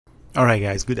All right,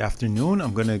 guys, good afternoon.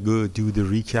 I'm going to go do the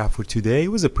recap for today. It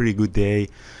was a pretty good day,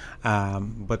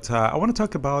 but I want to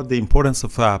talk about the importance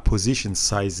of position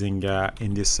sizing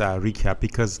in this recap,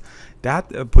 because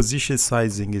that position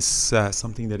sizing is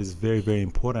something that is very, very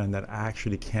important, that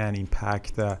actually can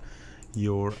impact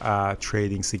your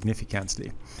trading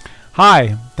significantly.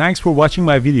 Hi, thanks for watching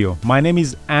my video. My name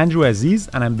is Andrew Aziz,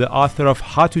 and I'm the author of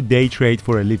How to Day Trade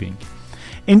for a Living.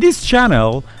 In this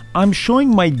channel, I'm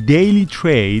showing my daily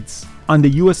trades on the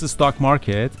US stock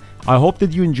market. I hope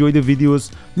that you enjoy the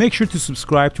videos. Make sure to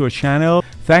subscribe to our channel.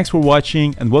 Thanks for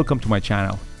watching and welcome to my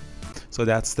channel. So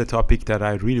that's the topic that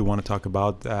I really want to talk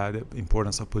about, the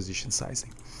importance of position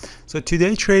sizing. So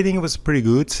today trading was pretty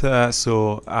good,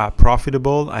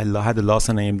 profitable. I had a loss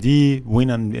on AMD,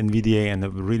 win on NVDA, and a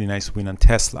really nice win on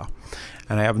Tesla.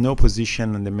 And I have no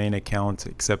position on the main account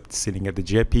except sitting at the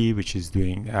JP, which is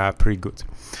doing pretty good.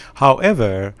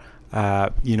 However,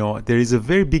 there is a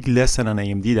very big lesson on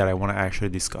AMD that I want to actually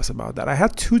discuss about that. I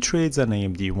had two trades on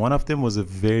AMD. One of them was a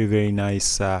very, very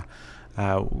nice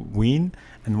win,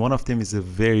 and one of them is a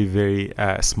very, very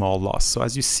small loss. So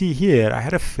as you see here, I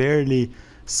had a fairly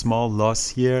small loss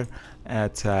here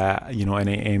at an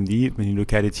AMD when you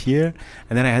look at it here,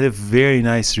 and then I had a very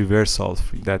nice reversal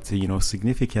that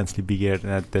significantly bigger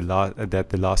than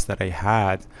the loss that I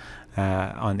had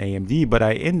on AMD, but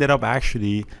I ended up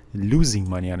actually losing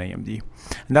money on AMD.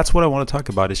 And that's what I want to talk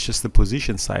about. It's just the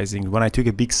position sizing. When I took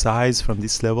a big size from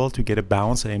this level to get a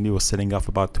bounce, AMD was selling off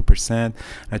about 2%.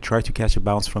 I tried to catch a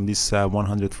bounce from this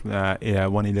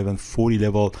 111.40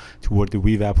 level toward the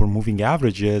VWAP or moving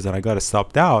averages, and I got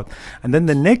stopped out. And then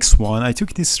the next one, I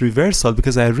took this reversal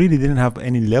because I really didn't have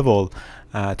any level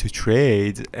to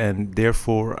trade, and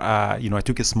therefore I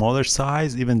took a smaller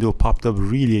size. Even though it popped up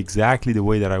really exactly the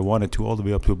way that I wanted to, all the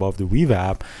way up to above the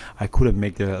VWAP, I couldn't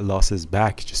make the losses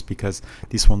back just because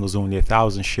this one was only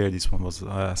 1,000 shares, this one was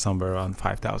somewhere around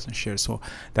 5,000 shares. So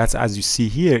that's, as you see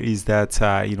here, is that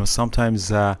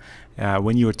sometimes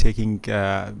when you're taking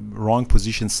wrong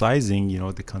position sizing,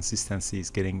 the consistency is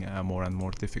getting more and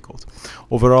more difficult.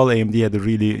 Overall, AMD had a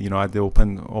really, at the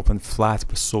open flat,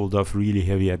 but sold off really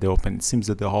heavy at the open. It seems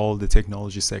that the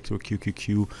technology sector,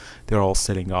 QQQ, they're all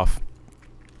selling off.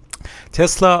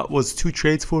 Tesla was two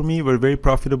trades for me, were very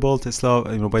profitable. Tesla,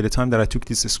 by the time that I took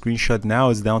this screenshot,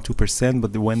 now is down 2%,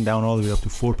 but they went down all the way up to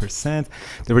 4%.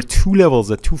 There were two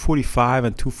levels at 245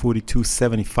 and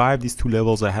 242.75. These two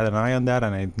levels, I had an eye on that,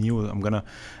 and I knew I'm gonna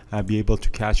be able to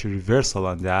catch a reversal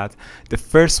on that. The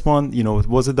first one, it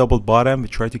was a double bottom. We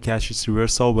tried to catch this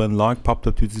reversal when long, popped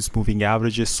up to this moving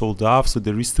averages, sold off. So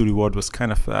the risk to reward was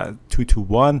kind of 2 to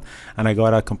 1, and I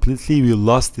got out completely. We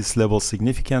lost this level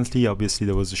significantly. Obviously,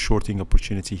 there was a shorting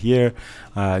opportunity here.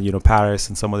 Paris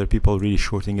and some other people really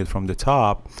shorting it from the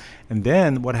top. And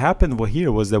then what happened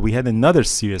here was that we had another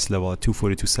serious level at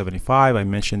 242.75. I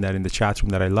mentioned that in the chat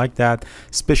room that I like that,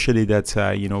 especially that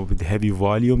with the heavy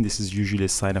volume, this is usually a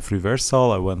sign of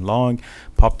reversal. I went long,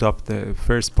 popped up the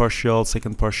first partial,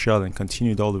 second partial, and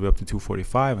continued all the way up to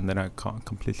 245, and then I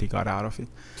completely got out of it,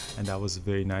 and that was a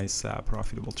very nice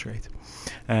profitable trade.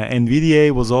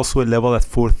 NVDA was also a level at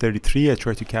 433. I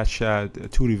tried to catch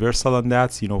two reversal on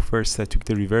that. First I took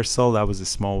the reversal, that was a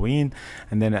small win,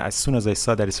 and then as soon as I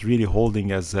saw that it's really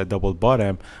holding as a double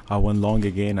bottom, I went long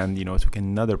again and took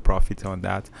another profit on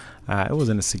that. It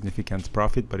wasn't a significant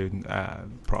profit, but it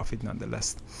profit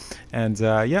nonetheless. And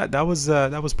yeah, that was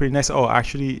pretty nice. Oh,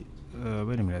 actually,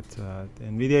 wait a minute,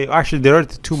 NVDA, actually there are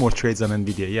two more trades on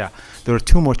NVDA. Yeah, there are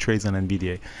two more trades on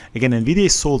NVDA. Again, NVDA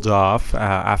sold off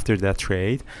after that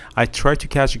trade. I tried to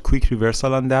catch a quick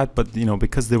reversal on that, but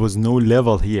because there was no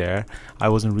level here, I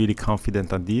wasn't really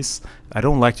confident on this. I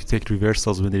don't like to take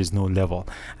reversals when there is no level.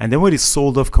 And then when it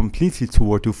sold off completely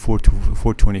toward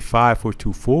 425,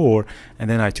 424, and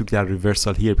then I took that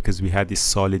reversal here because we had this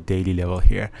solid daily level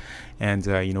here. And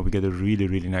we get a really,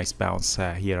 really nice bounce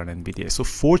here on NVDA. So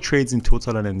 4 trades in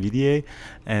total on NVDA,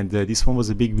 and this one was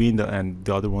a big win, and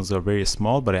the other ones are very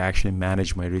small, but I actually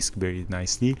managed my risk very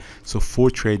nicely. So 4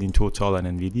 trades in total on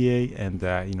NVDA, and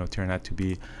turned out to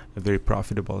be very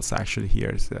profitable. It's actually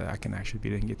here, so I can actually be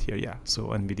doing it here. Yeah, so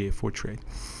NVDA 4 trade,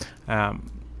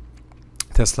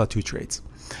 Tesla 2 trades.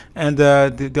 And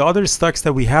the other stocks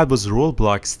that we had was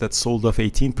Roblox that sold off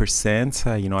 18%.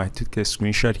 I took a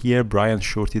screenshot here. Brian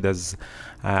shorted as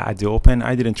at the open.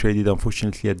 I didn't trade it,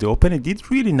 unfortunately, at the open. It did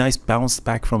really nice bounce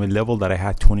back from a level that I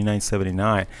had,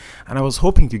 29.79, and I was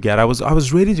hoping to get, I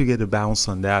was ready to get a bounce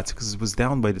on that because it was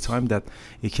down. By the time that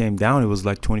it came down, it was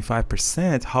like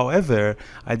 25%. However,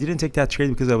 I didn't take that trade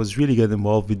because I was really getting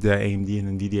involved with the AMD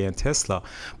and NVDA and Tesla.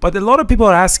 But a lot of people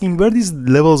are asking where these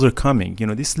levels are coming. You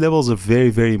know, these levels are very,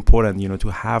 very important, you know, to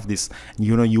have this.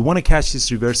 You know, you want to catch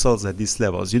these reversals at these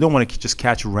levels. You don't want to just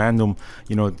catch random,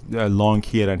 you know, long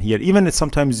here and here. Even if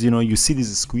sometimes, you know, you see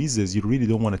these squeezes, you really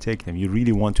don't want to take them. You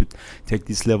really want to take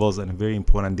these levels and very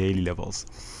important daily levels.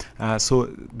 So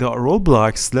the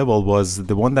roadblocks level was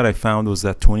the one that I found was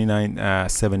at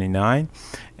 29.79,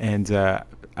 and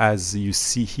as you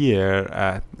see here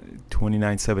at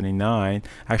 29.79,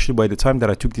 actually by the time that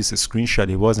I took this screenshot,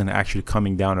 it wasn't actually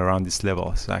coming down around this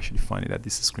level. It's actually funny that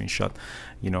this screenshot,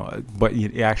 you know, but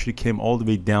it actually came all the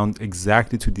way down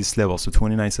exactly to this level. So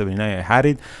 29.79, I had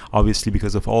it obviously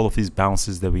because of all of these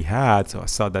bounces that we had. So I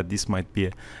saw that this might be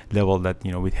a level that,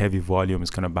 you know, with heavy volume is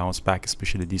going to bounce back,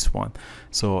 especially this one.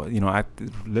 So, you know,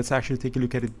 let's actually take a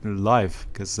look at it live,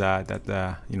 because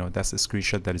you know, that's a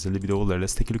screenshot that is a little bit older.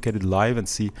 Let's take a look at it live and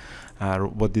see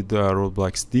what did the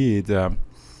roadblocks did. Right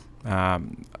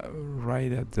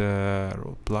at the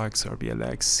roadblocks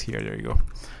RBLX here, there you go.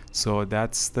 So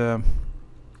that's the,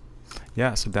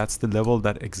 yeah, so that's the level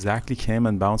that exactly came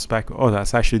and bounced back. Oh,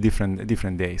 that's actually a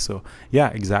different day. So yeah,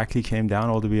 exactly came down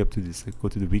all the way up to this. Let's go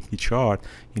to the weekly chart,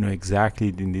 you know, exactly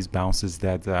in these bounces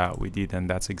that we did, and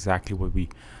that's exactly what we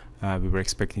were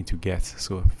expecting to get.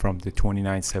 So from the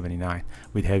 29.79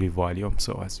 with heavy volume.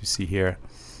 So as you see here,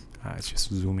 it's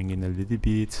just zooming in a little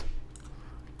bit.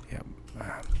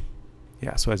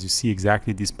 Yeah, so as you see,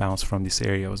 exactly this bounce from this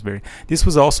area was this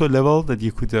was also a level that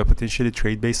you could potentially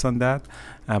trade based on that,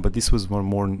 but this was more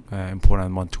important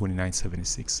on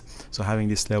 29.76. So having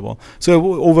this level,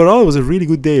 so overall it was a really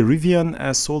good day.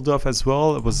 Rivian sold off as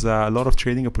well. It was a lot of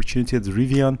trading opportunity at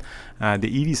Rivian.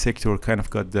 The EV sector kind of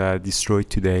got destroyed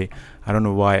today. I don't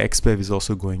know why. XBEV is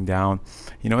also going down.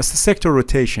 You know, it's the sector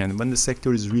rotation. When the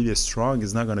sector is really strong,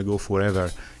 it's not going to go forever.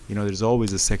 You know, there's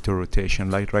always a sector rotation.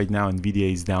 Like right now,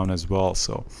 NVDA is down as well.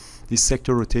 So this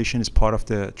sector rotation is part of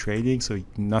the trading. So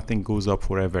nothing goes up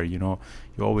forever. You know,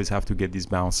 you always have to get these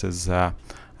bounces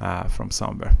from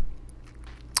somewhere.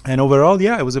 And overall,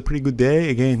 yeah, it was a pretty good day.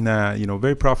 Again, you know,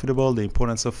 very profitable. The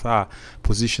importance of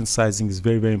position sizing is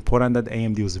very, very important. That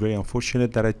AMD was very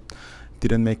unfortunate that I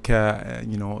didn't make,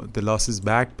 you know, the losses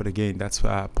back. But again, that's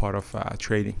part of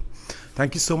trading.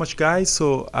 Thank you so much, guys.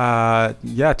 So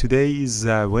yeah, today is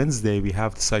Wednesday. We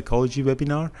have the psychology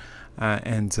webinar,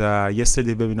 and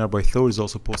yesterday webinar by Thor is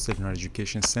also posted in our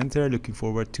education center. Looking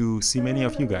forward to see many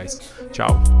of you guys.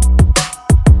 Ciao.